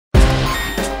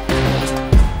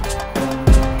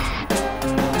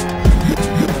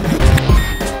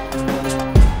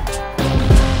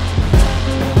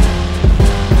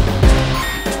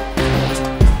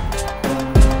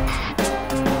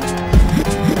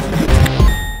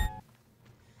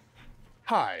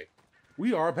Hi,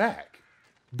 we are back.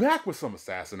 Back with some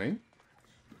assassinating.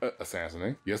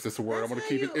 Assassinating. Yes, that's a word. I'm going to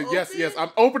keep it. Yes,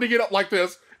 I'm opening it up like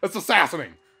this. It's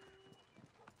assassinating.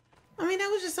 I mean, that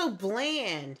was just so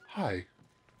bland. Hi,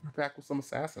 we're back with some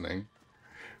assassinating.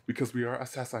 Because we are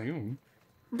assassin.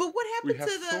 But what happened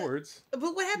to the swords?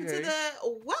 But what happened to the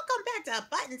welcome back to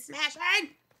Button Smashing?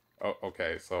 Oh,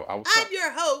 okay. So I'm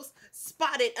your host,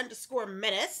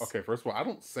 Spotted_Menace. Okay, first of all, I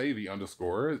don't say the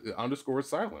underscore. The underscore is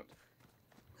silent.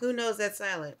 Who knows that's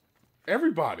silent?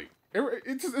 Everybody.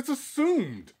 It's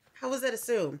assumed. How was that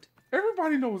assumed?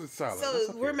 Everybody knows it's silent.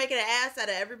 So we're making an ass out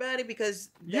of everybody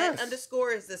because that underscore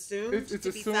is assumed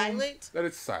to be silent? That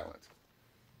it's silent.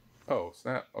 Oh,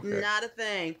 snap. Okay. Not a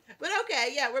thing. But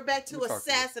okay, yeah, we're back to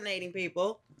assassinating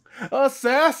people.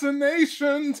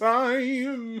 Assassination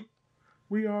time.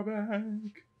 We are back.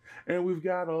 And we've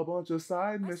got a bunch of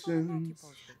side missions.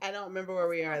 I don't remember where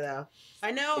we are, though. I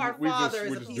know our father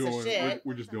is a piece of shit.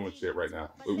 We're just doing shit right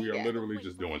now. We are literally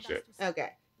just doing shit.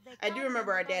 Okay. I do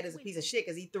remember our dad is a piece of shit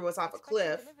because he threw us off a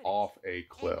cliff. Off a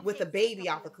cliff. With a baby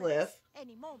off a cliff.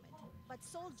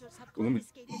 Let me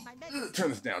turn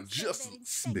this down just a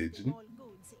smidgen.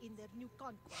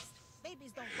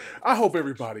 I hope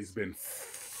everybody's been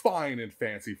fine and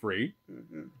fancy free.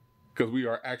 Because we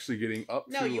are actually getting up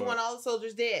to... No, you want all the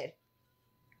soldiers dead.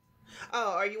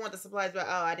 Oh, or you want the supplies... Oh,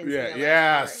 I didn't see that.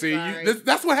 Yeah, see,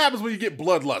 that's what happens when you get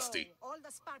bloodlusty. All the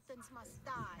Spartans must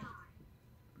die.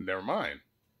 Never mind.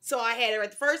 So I had it right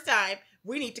the first time.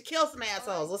 We need to kill some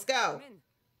assholes. Let's go.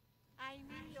 I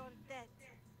mean your death.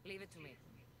 Leave it to me.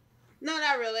 No,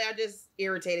 not really. I'm just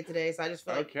irritated today, so I just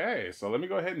feel like... Okay, so let me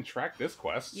go ahead and track this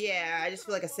quest. Yeah, I just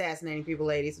feel like assassinating people,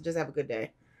 ladies. So just have a good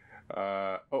day.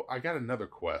 Oh, I got another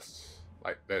quest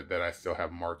like that I still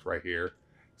have marked right here.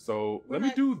 So let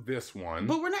me do this one.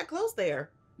 But we're not close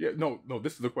there. Yeah, no,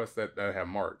 this is the quest that I have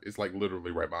marked. It's like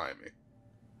literally right behind me.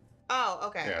 Oh,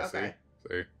 okay. Yeah, okay.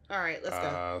 See? All right, let's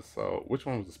go. So which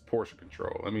one was this portion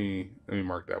control? Let me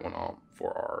mark that one off for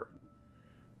our.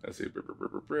 Let's see.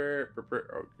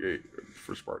 Okay,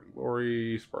 for Spartan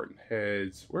Glory, Spartan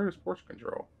Heads. Where is portion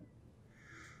control?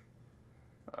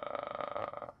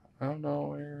 I don't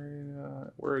know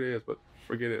where it is, but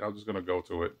forget it. I'm just gonna go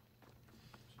to it.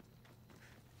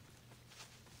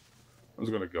 I'm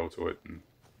just gonna go to it. And...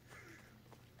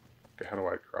 Okay, how do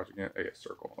I crouch again? Oh, yeah,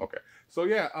 circle. Okay, so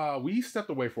yeah, we stepped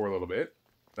away for a little bit.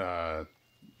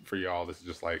 For y'all, this is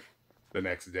just like the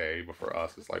next day, but for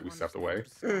us, it's like we stepped away.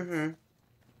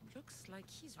 Looks like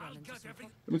he's running.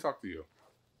 Let me talk to you.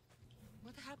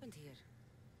 What happened here?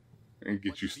 And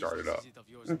get you started up.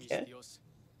 Okay.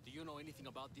 Do you know anything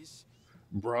about this?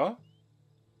 Bruh.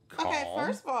 Calm. Okay,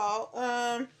 first of all,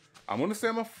 I'm gonna say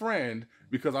I'm a friend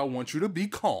because I want you to be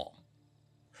calm.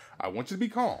 I want you to be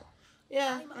calm.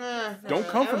 Yeah. Don't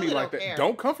come for me like that. Care.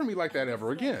 Don't come for me like that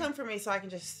ever again. Come for me so I can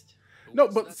just... No,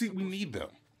 but see, we need them.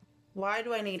 Why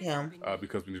do I need him?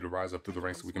 Because we need to rise up through the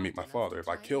ranks so we can meet my father. If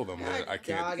I kill them, then I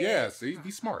can't. Dog Yeah, it. see,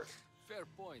 be smart. Fair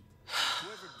point.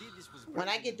 Whoever did this was When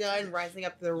I get done rising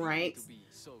up the ranks,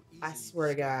 I swear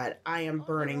to God, I am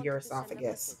burning your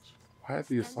esophagus. Why is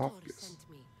the esophagus?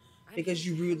 Because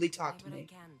you rudely talk to me.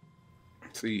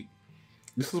 See,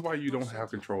 this is why you don't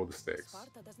have control of the sticks.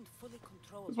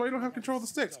 This is why you don't have control of the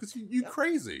sticks, because you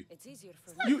crazy.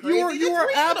 You are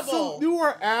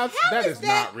absolute. That is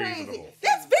not reasonable.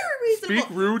 That's very reasonable.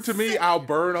 Speak rude to me, I'll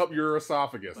burn up your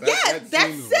esophagus. Yes,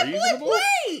 that's simply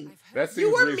plain. That seems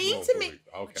you were reasonable mean to me.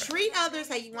 Okay. Treat others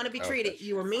how you want to be treated.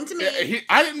 You were mean to me. Yeah,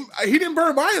 he didn't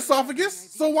burn my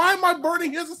esophagus, so why am I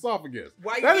burning his esophagus?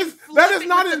 Why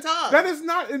that is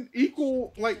not an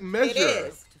equal like measure. It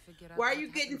is. Why are you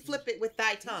getting flippant with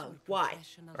thy tongue? Why?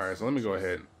 All right, so let me go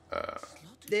ahead.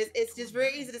 It's just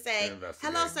very easy to say,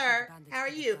 hello, sir. How are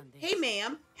you? Hey,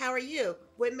 ma'am. How are you?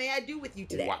 What may I do with you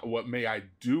today? What may I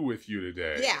do with you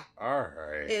today? Yeah. All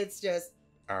right. It's just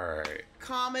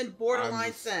common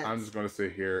borderline sense. I'm just going to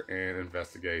sit here and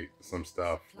investigate some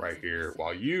stuff right here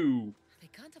while you...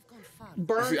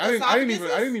 Burn. See, I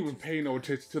didn't even pay no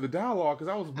attention to the dialogue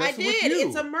because I was messing with you.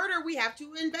 It's a murder. We have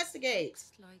to investigate.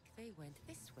 Like they went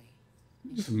this way.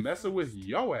 Just messing with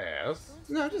your ass.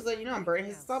 No, just letting you know I'm burning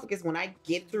his esophagus when I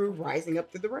get through rising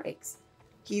up through the ranks.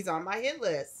 He's on my hit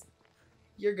list.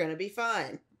 You're gonna be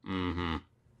fine. Mm-hmm.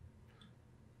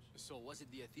 So was it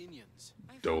the Athenians?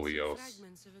 Dolios.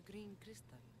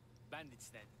 Bandits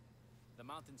then. The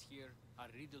mountains here are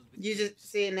riddled with... You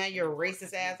just saying now you're a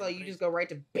racist asshole. You just go right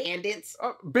to bandits.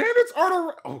 Bandits are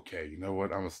the... Okay, you know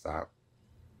what? I'm gonna stop.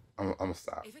 I'm gonna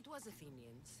stop. If it was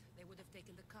Athenians, they would have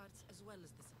taken the carts as well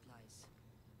as the supplies.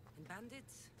 And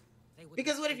bandits,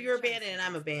 Because what if you're a bandit and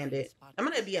I'm a bandit? I'm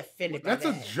gonna be offended by That's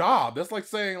a that. job. That's like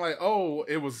saying like, oh,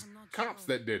 it was cops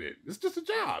that did it. It's just a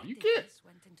job. You can't.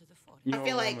 You know, I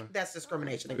feel like that's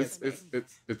discrimination against me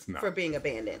it's not. for being a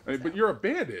bandit. I mean, but you're a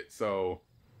bandit, so.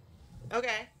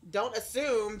 Okay, don't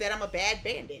assume that I'm a bad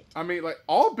bandit. I mean, like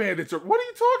all bandits are. What are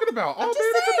you talking about? All I'm just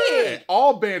bandits saying. are bad.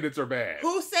 All bandits are bad.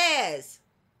 Who says?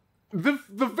 The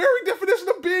very definition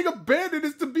of being a bandit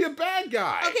is to be a bad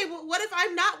guy. Okay, well, what if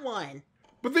I'm not one?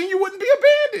 But then you wouldn't be a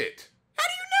bandit. How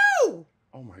do you know?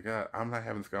 Oh my god, I'm not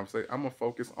having this conversation. I'm gonna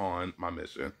focus on my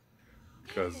mission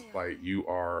because, like, you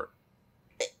are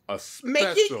a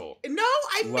special No,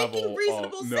 I'm level making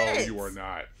reasonable of, sense. No, you are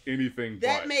not anything.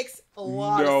 That but makes a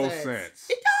lot no of sense. sense.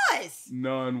 It does.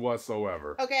 None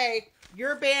whatsoever. Okay,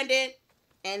 you're a bandit,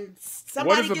 and What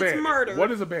somebody is a gets bandit? murdered.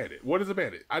 What is a bandit? What is a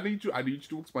bandit? I need you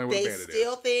to explain what They a bandit is.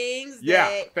 steal things. Yeah,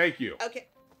 that- thank you. Okay.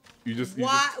 You just Why?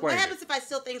 What explained happens if I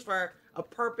steal things for a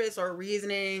purpose or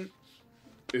reasoning?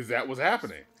 it. Is that what's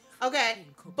happening? Okay,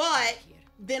 but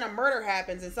then a murder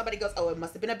happens and somebody goes, "Oh, it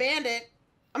must have been a bandit."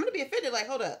 I'm gonna be offended. Like,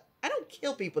 hold up, I don't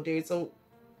kill people, dude. So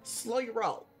slow your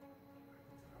roll.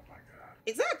 Oh my god.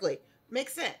 Exactly,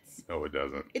 makes sense. No, it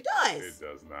doesn't. It does. It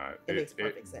does not. It makes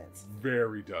perfect sense.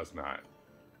 Very does not.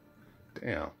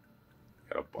 Damn.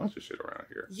 Got a bunch of shit around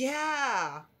here.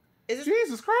 Yeah. Is this,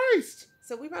 Jesus Christ.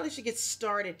 so we probably should get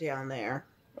started down there.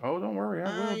 Oh, don't worry.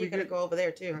 I will be. You're gonna go over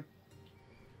there too.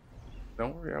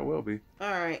 Don't worry, I will be.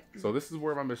 All right. So this is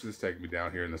where my mission is taking me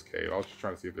down here in this cave. I was just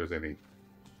trying to see if there's any.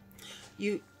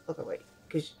 Okay, wait,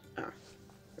 because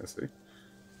Let's see.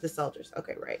 the soldiers.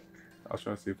 Okay, right. I was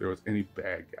trying to see if there was any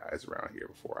bad guys around here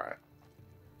before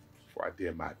I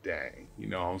did my dang. You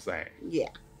know what I'm saying? Yeah.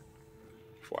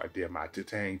 Before I did my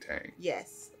tang.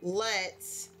 Yes.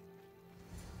 Let's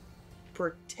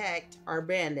protect our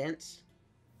bandits.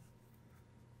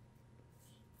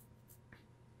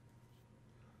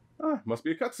 Must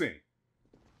be a cutscene.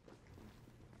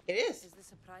 It is. Is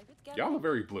this a private Y'all gathering? are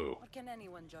very blue. Or can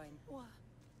anyone join?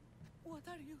 What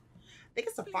are you? I think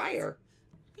it's a fire.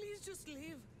 Please just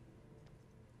leave.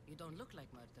 You don't look like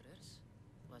murderers.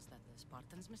 Was that the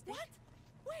Spartans' mistake? What?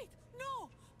 Wait, no!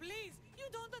 Please, you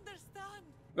don't understand.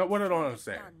 No, what I don't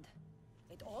understand.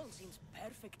 It all seems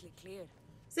perfectly clear.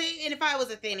 See, and if I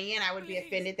was Athenian, I would be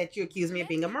offended that you accuse me of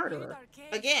being a murderer.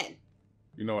 Again,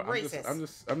 You know what? Racist.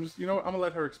 I'm just. You know what? I'm gonna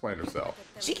let her explain herself.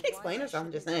 She can explain herself,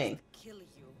 I'm just saying. Kill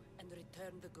you and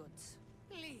return the goods.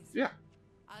 Please. Yeah.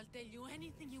 I'll tell you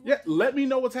anything you want. Yeah. Let me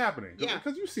know what's happening. Yeah.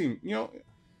 Because you seem, you know.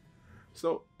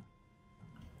 So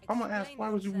I'm gonna ask, why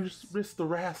would you risk the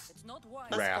wrath It's not wise.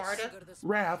 Of Wrath. Sparta? of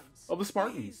the Please.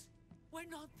 Spartans? We're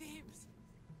not thieves.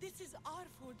 This is our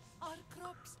food, our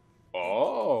crops.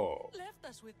 Oh. Left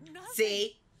us with nothing.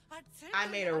 see, Our I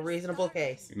children made a are reasonable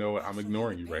starving. case. You know what? I'm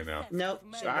ignoring you right now. Nope,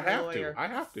 should I have been a have lawyer. to. I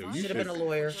have to. You Should have been a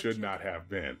lawyer. Should not have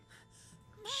been.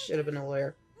 Should have been a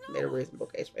lawyer. Made a reasonable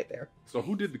case right there. So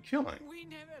who did the killing? We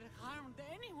never harmed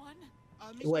anyone.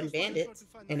 It wasn't bandits,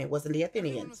 and it wasn't the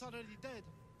Athenians.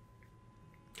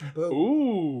 Boom.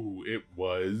 Ooh, it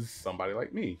was somebody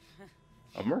like me,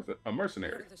 a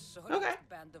mercenary. You're the sorest Okay.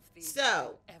 band of thieves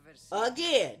So, I've ever seen.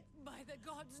 again, By the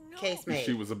gods, no. case made.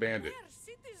 She was a bandit. We're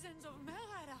citizens of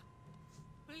Megara.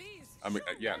 Please. I mean,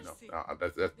 show yeah, mercy.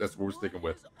 no, that's what we're sticking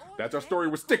with. What is all That's our that story.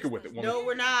 We're sticking with it, woman. No,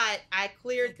 we're not. I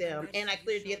cleared them, and I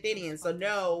cleared the Athenians, so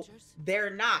no, they're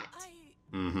not.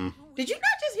 Mm-hmm. Did you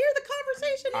not just hear the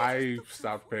conversation? I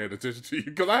stopped paying attention to you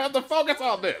because I have to focus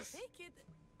on this.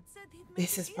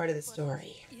 This is part of the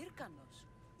story. Hyrkanos.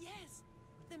 Yes,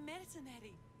 the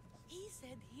mercenary. He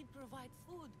said he'd provide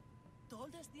food.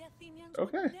 Told us the Athenians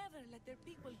Okay. would never let their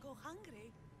people go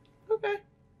hungry. Okay.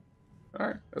 All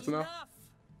right, that's enough.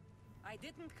 I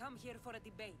didn't come here for a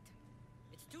debate.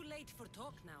 It's too late for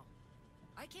talk now.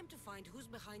 I came to find who's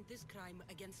behind this crime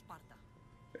against Sparta.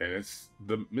 And it's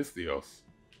the Mystios.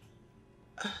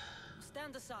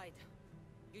 Stand aside.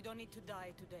 You don't need to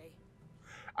die today.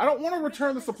 I don't want to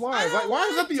return the supplies. I Like, don't why is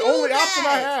wanna that the do only option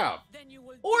I that. have? Then you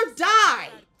will Or do die.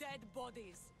 something with our dead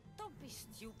bodies. Don't be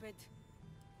stupid.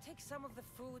 Take some of the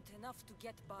food, enough to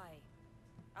get by.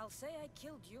 I'll say I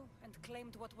killed you and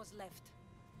claimed what was left.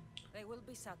 They will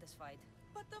be satisfied.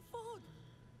 But the food.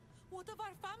 What of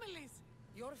our families?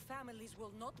 Your families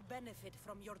will not benefit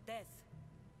from your death.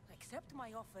 Accept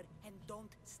my offer and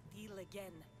don't steal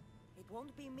again. It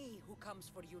won't be me who comes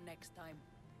for you next time.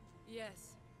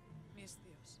 Yes,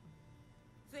 Mystios.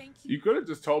 Thank you. You could have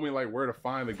just told me like where to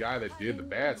find the guy that did the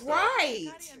bad stuff. Right.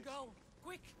 Carry and go.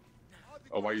 Quick.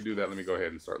 Oh, while you do that, let me go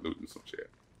ahead and start looting some shit.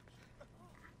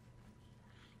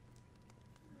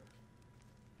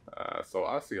 So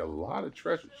I see a lot of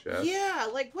treasure chests Yeah,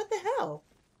 like what the hell?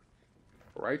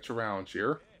 right around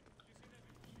here.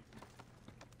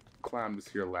 climb this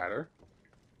here ladder.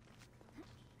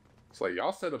 It's like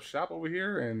y'all set up shop over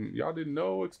here and y'all didn't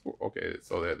know explore. Okay,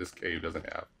 so that this cave doesn't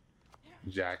have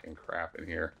jack and crap in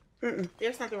here.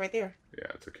 There's something right there. Yeah,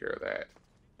 I took care of that.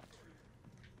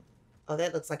 Oh,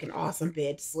 that looks like an awesome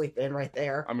bed to sleep in right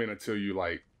there. I mean, until you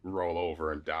like roll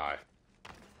over and die.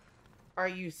 Are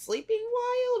you sleeping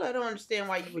wild? I don't understand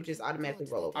why you would just automatically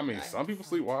roll over. I mean, some people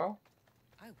sleep wild.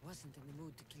 I wasn't in the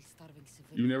mood to kill starving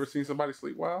civilians. You never seen somebody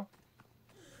sleep wild?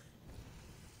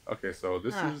 Okay, so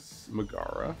this is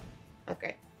Megara.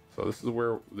 Okay. So this is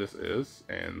where this is,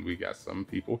 and we got some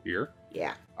people here.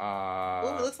 Yeah.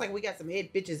 Well, it looks like we got some head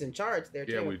bitches in charge there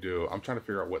too. Yeah, we do. I'm trying to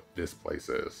figure out what this place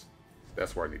is.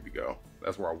 That's where I need to go.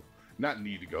 That's where I not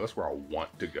need to go. That's where I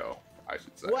want to go, I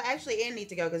should say. Well, actually, and need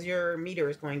to go because your meter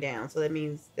is going down, so that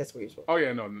means that's where you're supposed to Oh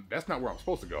yeah, no, that's not where I'm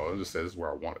supposed to go. It just says this is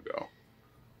where I want to go.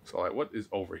 So like, what is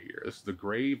over here? This is the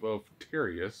grave of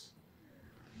Terius.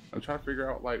 I'm trying to figure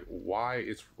out like why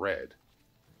it's red.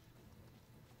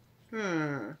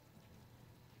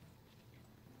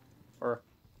 Or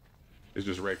it's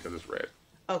just red because it's red.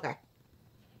 Okay.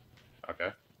 Okay.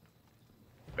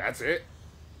 That's it.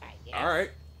 Yes. All right.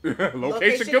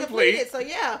 Location complete. So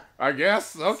yeah. I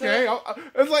guess. Okay.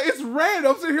 It's like it's red.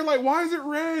 I'm sitting here like, why is it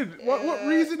red? What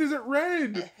reason is it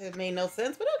red? It made no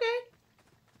sense, but okay.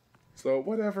 So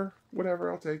whatever.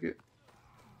 I'll take it.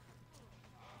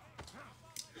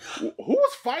 Who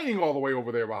was fighting all the way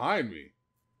over there behind me?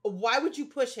 Why would you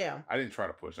push him? I didn't try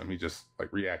to push him. He just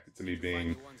like reacted to me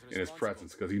being in his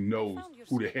presence because he knows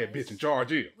who the head bitch in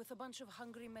charge is. With a bunch of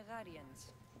hungry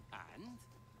Megarians. And?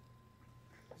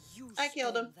 You I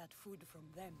killed stole him. that food from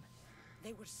them.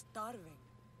 They were starving.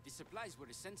 The supplies were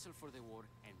essential for the war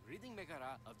and ridding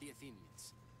Megara of the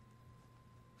Athenians.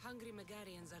 Hungry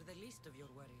Megarians are the least of your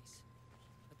worries.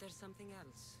 But there's something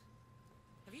else.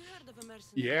 Have you heard of a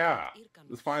mercenary? Yeah. named HEELKAIJU?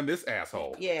 Let's find this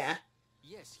asshole. Yeah.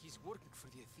 Yes, he's working for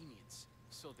the Athenians,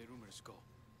 so the rumors go.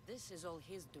 This is all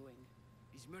his doing.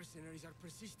 These mercenaries are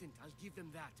persistent, I'll give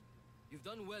them that. You've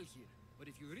done well here, but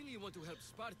if you really want to help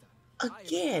Sparta,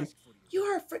 Again, you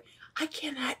are I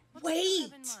cannot What do you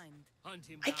wait. have in mind? hunt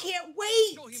him I down. can't Show him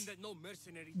wait. that no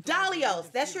mercenary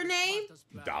Dalios, that's your name?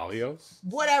 Dalios?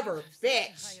 Whatever, Such a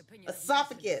bitch. high opinion of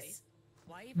Esophagus.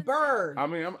 Why even Bird. I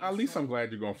mean, at least I'm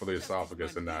glad you're going for the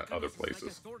esophagus and not other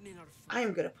places. I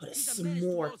am gonna put a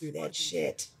s'more through that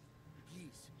shit. Please,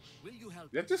 will you help?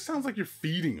 That just sounds like you're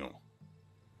feeding him.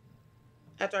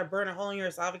 After I burn a hole in your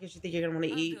esophagus, you think you're gonna want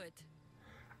to I'll eat? do it.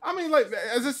 I mean, like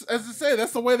as I say,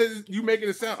 that's the way that you make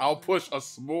it sound. I'll push a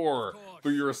s'more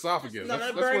through your esophagus. No, I'm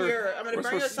That's gonna burn where- your. I'm gonna that's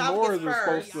burn where your esophagus s'mores are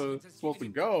first. supposed to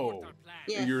go.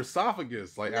 Yeah. In your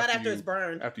esophagus, like Not after you, it's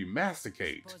burned. after you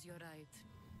masticate. Suppose you're right.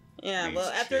 Yeah, Means well,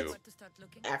 after chew. it's, Where to start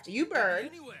looking? after you burn,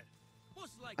 Anywhere.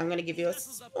 Most likely, I'm gonna give you a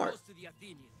vessels are s'more. close to the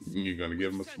Athenians. You're gonna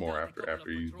give him a Send s'more out a after couple of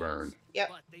he's patrols, burned. Yep.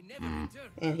 But they never Mm. return.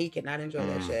 and he cannot enjoy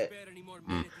that shit. Spare any more Mm.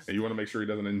 men at And you want to this make sure he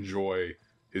doesn't enjoy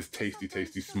his tasty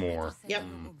s'more. Send Yep. you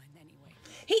a woman anyway.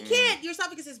 He can't. Your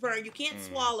esophagus is burned. You can't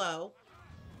swallow.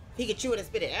 He can chew it and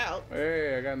spit it out.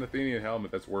 Hey, I got an Athenian helmet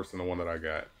that's worse than the one that I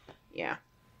got. Yeah.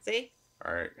 See?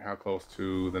 All right, how close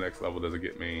to the next level does it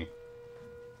get me?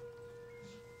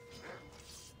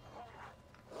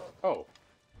 Oh.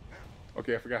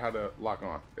 Okay, I forgot how to lock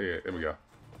on. Yeah, there we go.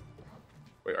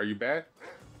 Wait, are you bad?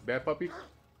 Bad puppy?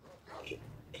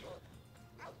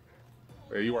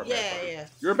 Yeah, you are bad Yeah, puppy. yeah.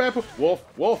 You're a bad puppy.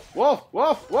 Wolf, wolf, wolf,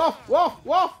 wolf, wolf, wolf,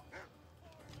 wolf.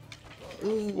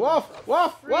 Ooh. Wolf,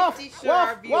 wolf, wolf, Pretty sure our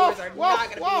wolf, viewers wolf, are wolf, not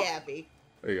gonna wolf. be happy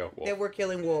There you go, wolf. that we're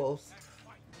killing wolves.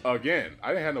 Again, I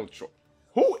didn't have no choice.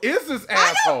 Who is this I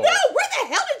asshole? don't know. Where the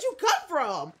hell did you come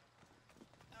from?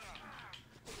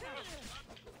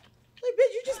 Like,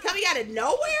 bitch, you just coming out of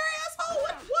nowhere, asshole?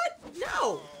 What?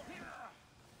 No.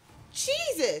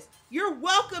 Jesus. You're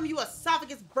welcome, you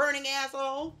esophagus burning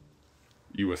asshole.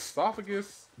 You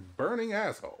esophagus burning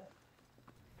asshole.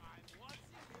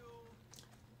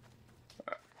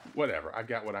 Whatever. I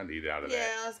got what I needed out of that.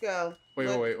 Yeah, let's go.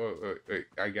 Wait.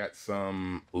 I got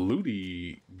some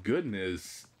looty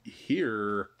goodness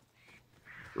here.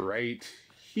 Right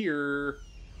here.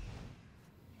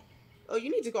 Oh, you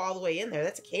need to go all the way in there.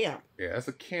 That's a camp. Yeah, that's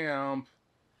a camp.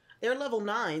 They're level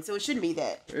 9, so it shouldn't be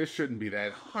that It shouldn't be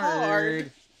that hard.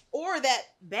 hard. Or that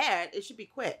bad. It should be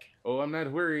quick. Oh, I'm not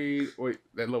worried. Wait,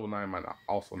 that level 9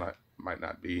 might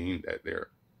not be that they're,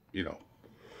 you know.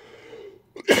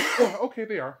 Okay,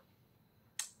 they are.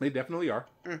 They definitely are.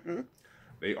 Mm-hmm.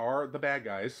 They are the bad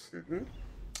guys. Mm-hmm.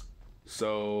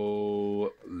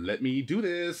 So let me do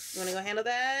this. You want to go handle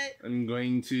that? I'm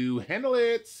going to handle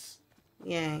it.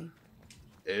 Yay.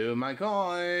 Oh my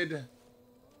god.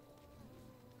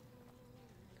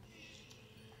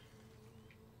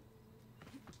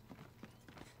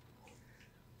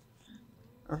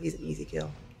 Oh, he's an easy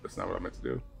kill. That's not what I meant to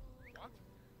do.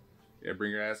 Yeah,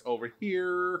 bring your ass over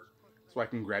here so I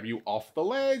can grab you off the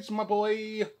ledge, my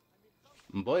boy.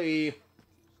 Boy.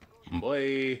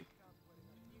 Boy.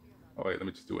 Oh, wait, let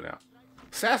me just do it now.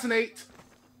 Assassinate!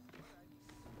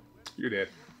 You're dead.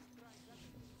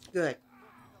 Good.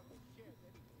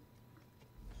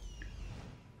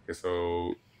 Okay,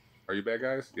 so are you bad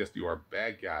guys? Yes, you are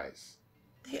bad guys.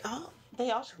 They all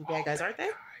should be bad guys, aren't they?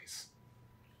 Guys.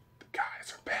 The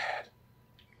guys are bad.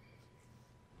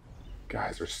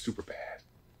 Guys are super bad.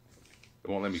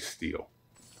 They won't let me steal.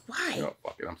 Why? No,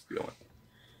 fuck it, I'm stealing.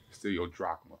 Steal your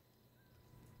drachma.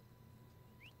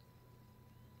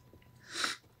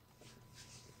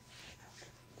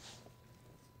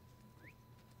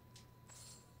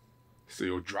 Steal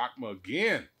your drachma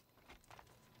again.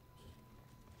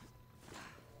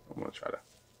 I'm gonna try to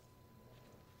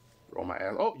roll my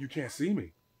ass. Oh, you can't see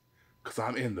me. Cause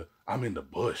I'm in the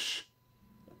bush.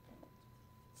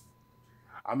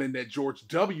 I'm in that George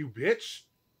W, bitch.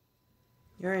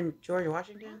 You're in George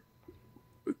Washington?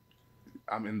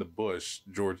 I'm in the bush,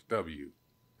 George W.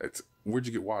 Where'd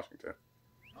you get Washington?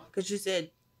 Because you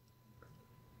said...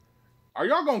 Are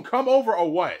y'all gonna come over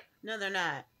or what? No, they're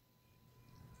not.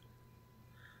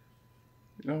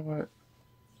 You know what?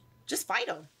 Just fight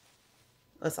them.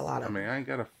 That's a lot of I mean, I ain't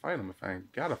gotta fight them if I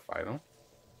ain't gotta fight them.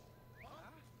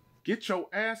 Get your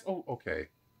ass... Oh, okay.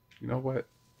 You know what?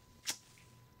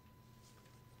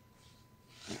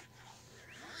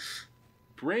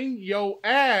 Bring your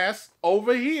ass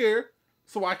over here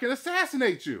so I can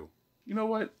assassinate you. You know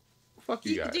what? Fuck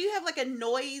you guys. Do you have like a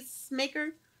noise maker?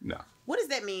 No. What does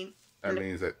that mean? That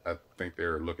means that I think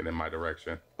they're looking in my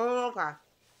direction. Oh, okay.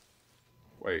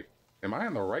 Wait, am I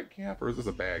in the right camp or is this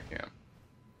a bad camp?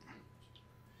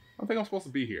 I don't think I'm supposed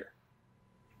to be here.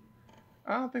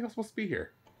 I don't think I'm supposed to be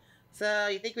here. So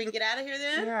you think we can get out of here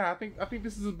then? Yeah, I think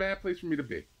this is a bad place for me to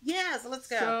be. Yeah, so let's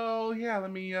go. So yeah,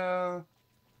 let me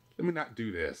not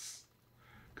do this.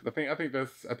 Cause I think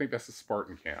that's a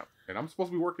Spartan camp, and I'm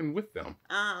supposed to be working with them.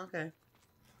 Oh, okay.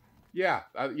 Yeah,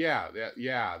 should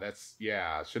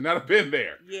not have been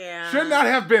there. Yeah. Should not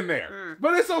have been there.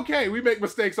 But it's okay. We make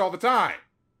mistakes all the time.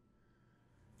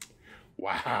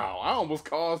 Wow, I almost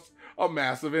caused a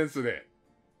massive incident.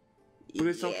 But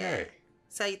it's okay.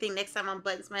 So you think next time I'm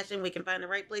button smashing, we can find the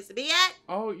right place to be at?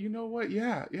 Oh, you know what?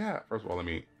 Yeah. First of all,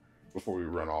 before we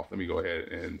run off, let me go ahead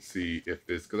and see if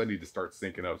this, because I need to start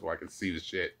syncing up so I can see the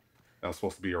shit that I'm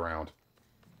supposed to be around.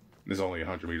 This is only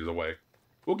 100 meters away.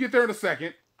 We'll get there in a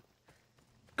second.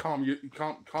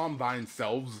 Calm thine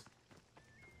selves.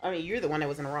 I mean, you're the one that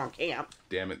was in the wrong camp.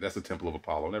 Damn it, that's the Temple of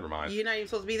Apollo. Never mind. You're not even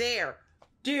supposed to be there.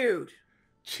 Dude.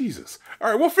 Jesus. All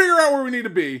right, we'll figure out where we need to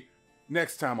be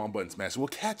next time on Button Smash. We'll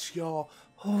catch y'all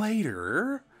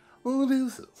later.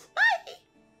 Deuces.